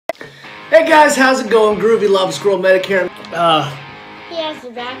Hey guys, how's it going? Groovy Love Squirrel Medic here. He has a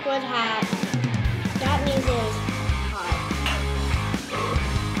backward hat. That means it is hot.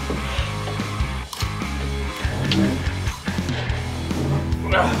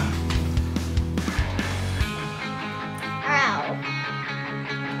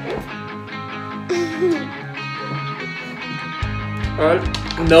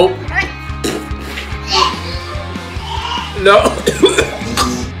 Ow. Nope. No.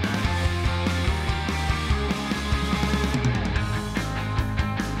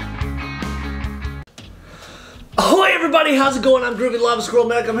 Ahoy everybody, how's it going? I'm Groovy Lava Squirrel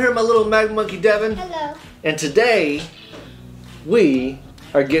Medic. I'm here with my little mag monkey Devin. Hello. And today, we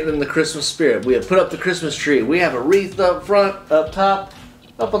are getting in the Christmas spirit. We have put up the Christmas tree. We have a wreath up front, up top,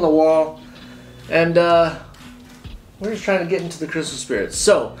 up on the wall. And we're just trying to get into the Christmas spirit.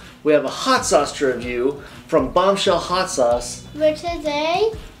 So, we have a hot sauce to review from Bombshell Hot Sauce. Which is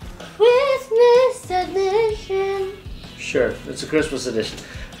a Christmas edition. Sure, it's a Christmas edition.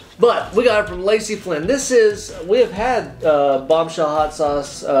 But we got it from Lacey Flynn. We have had Bombshell Hot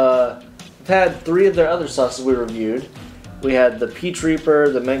Sauce. We've had 3 of their other sauces we reviewed. We had the Peach Reaper,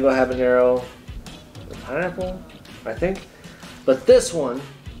 the Mango Habanero, the Pineapple, I think. But this one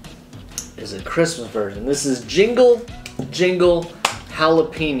is a Christmas version. This is Jingle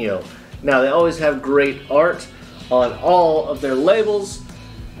Jalapeno. Now, they always have great art on all of their labels.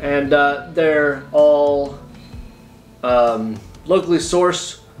 And they're all locally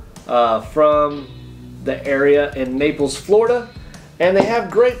sourced from the area in Naples, Florida, and they have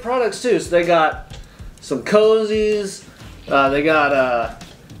great products too. So they got some cozies, they got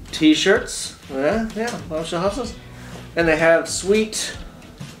t-shirts, Bombshell Hot Sauce, and they have sweet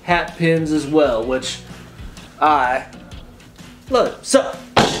hat pins as well, which I love. So,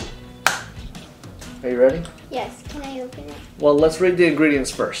 are you ready? Yes, can I open it? Well, let's read the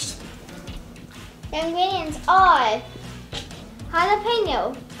ingredients first. The ingredients are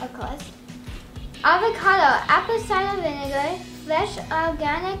jalapeno, of course, avocado, apple cider vinegar, fresh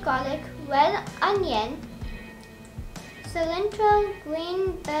organic garlic, red onion, cilantro,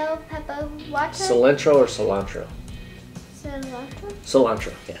 green bell pepper, water. Cilantro or cilantro? Cilantro?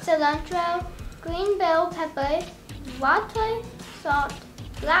 Cilantro, yeah. Cilantro, green bell pepper, water, salt,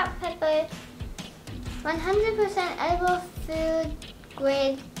 black pepper, 100% edible food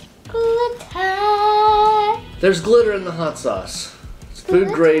grade glitter. There's glitter in the hot sauce. It's food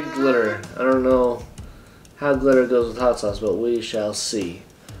grade glitter. I don't know how glitter goes with hot sauce, but we shall see.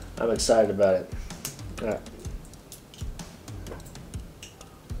 I'm excited about it. Alright.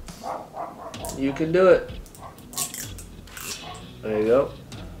 You can do it. There you go.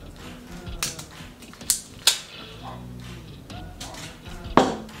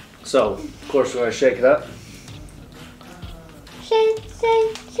 So, of course, we're going to shake it up. Shake,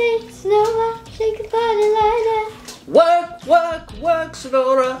 shake, shake, Sonora, shake your body lighter. Work, work, work,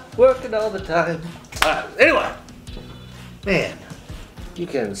 Sonora, working all the time. Alright, anyway. Man, you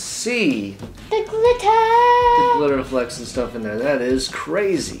can see The glitter. the glitter flecks and stuff in there. That is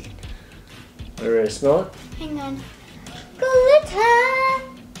crazy. Are you ready to smell it? Hang on. Glitter.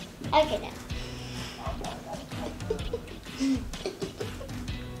 Okay, now.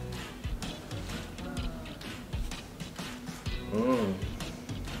 Mmm.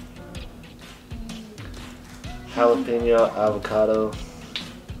 Jalapeno, avocado.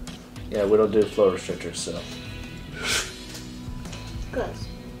 Yeah, we don't do flow restrictors, so. Good.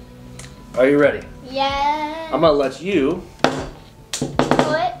 Are you ready? Yeah. I'm gonna let you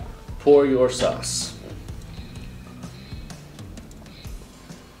Put pour your sauce.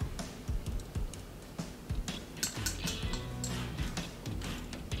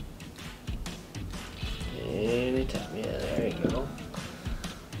 Anytime, yeah, there you go.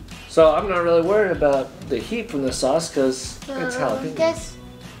 So I'm not really worried about the heat from the sauce because it's jalapeno. Guess.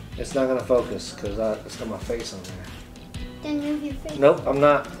 It's not gonna focus because it's got my face on there. Then move your face. Nope, I'm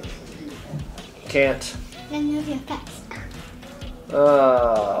not. Can't. Then move your face.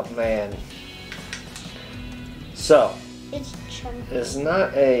 Oh man. So It's chunky. it's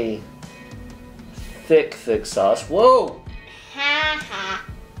not a thick sauce. Whoa! Ha ha.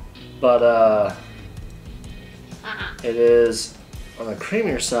 But it is on the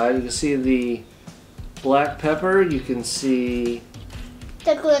creamier side. You can see the black pepper. You can see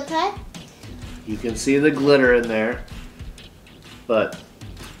The glitter. You can see the glitter in there. But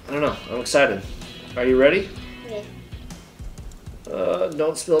I don't know. I'm excited. Are you ready? Yeah.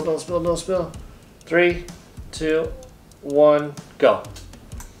 Don't spill, don't spill, don't spill. 3, 2, 1, go.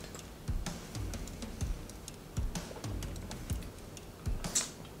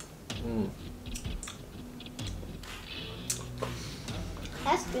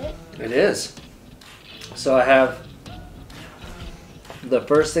 That's good. it. It is. So I have the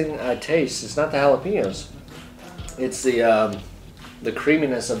first thing I taste. It's not the jalapenos. It's the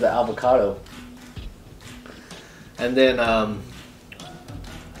creaminess of the avocado, and then the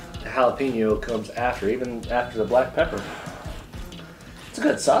jalapeno comes after, even after the black pepper. It's a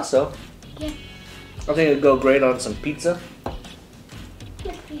good sauce, though. Yeah. I think it'd go great on some pizza.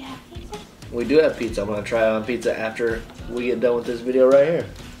 Look, we have pizza. We do have pizza. I'm gonna try it on pizza after we get done with this video right here.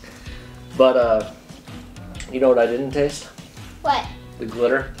 But you know what I didn't taste? What? The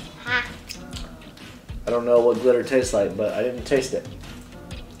glitter. Ha. I don't know what glitter tastes like, but I didn't taste it.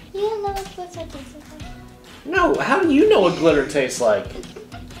 You don't know what glitter tastes like? No, how do you know what glitter tastes like?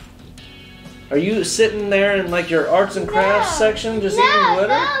 Are you sitting there in like your arts and crafts section just eating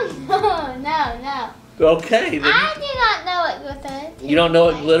glitter? No. Okay. Then I do not know what glitter tastes you don't know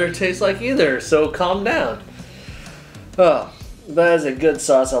what glitter tastes like either, so calm down. Oh, that is a good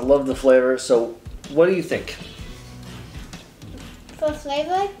sauce. I love the flavor. So, what do you think? For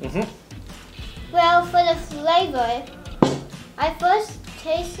flavor? Mm-hmm. Well, for the flavor, I first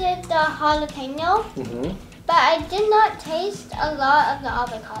tasted the jalapeno, Mm-hmm. but I did not taste a lot of the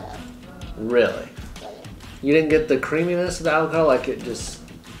avocado. Really? You didn't get the creaminess of the avocado, like it just...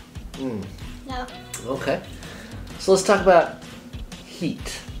 No. Okay. So let's talk about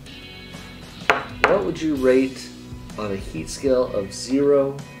heat. What would you rate on a heat scale of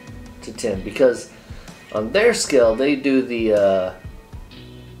 0 to 10? Because on their scale, they do the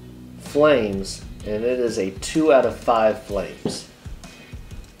flames, and it is a 2 out of 5 flames.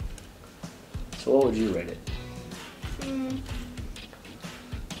 So what would you rate it?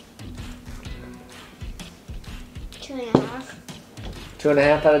 2.5.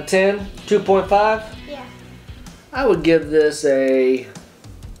 2.5 out of 10? 2.5? Yeah. I would give this a...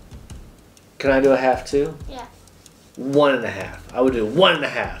 Can I do a half too? Yeah. 1.5. I would do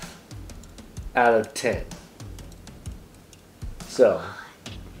 1.5 out of 10. So,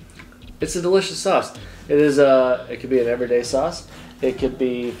 it's a delicious sauce. It is it could be an everyday sauce. It could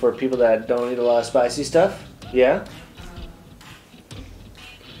be for people that don't eat a lot of spicy stuff. Yeah.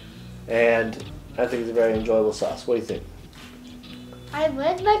 And I think it's a very enjoyable sauce. What do you think? I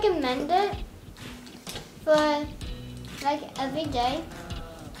would recommend it for like every day.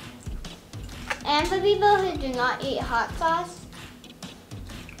 And for people who do not eat hot sauce,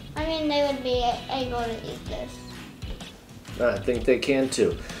 I mean, they would be able to eat this. I think they can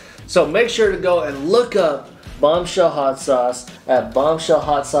too. So make sure to go and look up Bombshell Hot Sauce at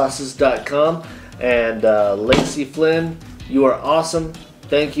bombshellhotsauces.com. And Lacey Flynn, you are awesome.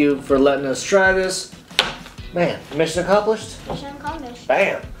 Thank you for letting us try this. Man, mission accomplished? Mission accomplished.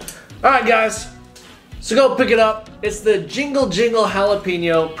 Bam. Alright guys, so go pick it up. It's the Jingle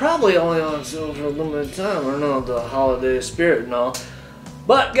Jalapeno. Probably only on sale for a limited time. I don't know, the holiday spirit and all.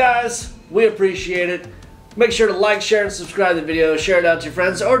 But guys, we appreciate it. Make sure to like, share, and subscribe to the video. Share it out to your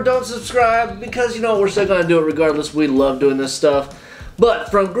friends. Or don't subscribe because, you know, we're still going to do it regardless. We love doing this stuff.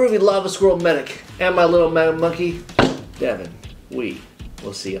 But from Groovy Lava Squirrel Medic and my little monkey, Devin, we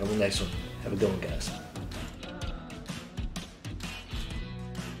will see you on the next one. Have a good one, guys.